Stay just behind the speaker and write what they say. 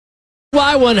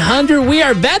Y100. We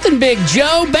are Beth and Big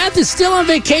Joe. Beth is still on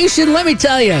vacation. Let me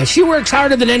tell you, she works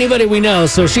harder than anybody we know,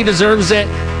 so she deserves it.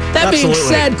 That being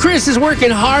said, Chris is working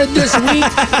hard this week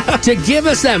to give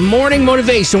us that morning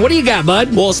motivation. What do you got,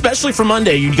 bud? Well, especially for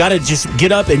Monday, you got to just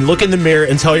get up and look in the mirror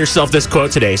and tell yourself this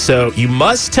quote today. So you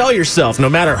must tell yourself, no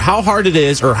matter how hard it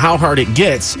is or how hard it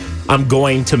gets, I'm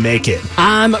going to make it.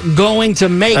 I'm going to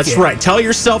make it. That's right. Tell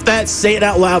yourself that. Say it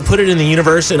out loud. Put it in the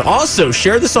universe. And also,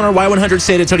 share this on our Y100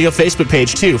 San Antonio Facebook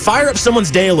page, too. Fire up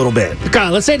someone's day a little bit. Okay,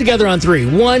 let's say it together on three.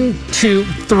 1, 2,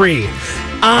 3.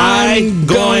 I'm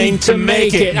going to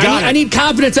make it. I need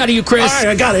confidence out of you, Chris. All right,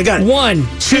 I got it. 1,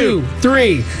 2,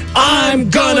 3. I'm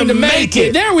going to make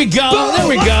it. There we go.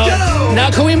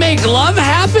 Now, can we make love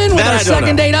happen with our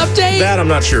second date update? That I'm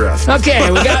not sure of.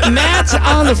 Okay, we got Matt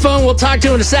on the phone. We'll talk to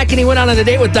him in a second. He went on a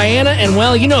date with Diana, and,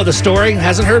 well, you know the story.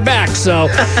 Hasn't heard back, so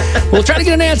we'll try to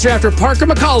get an answer after Parker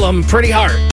McCollum, Pretty Heart.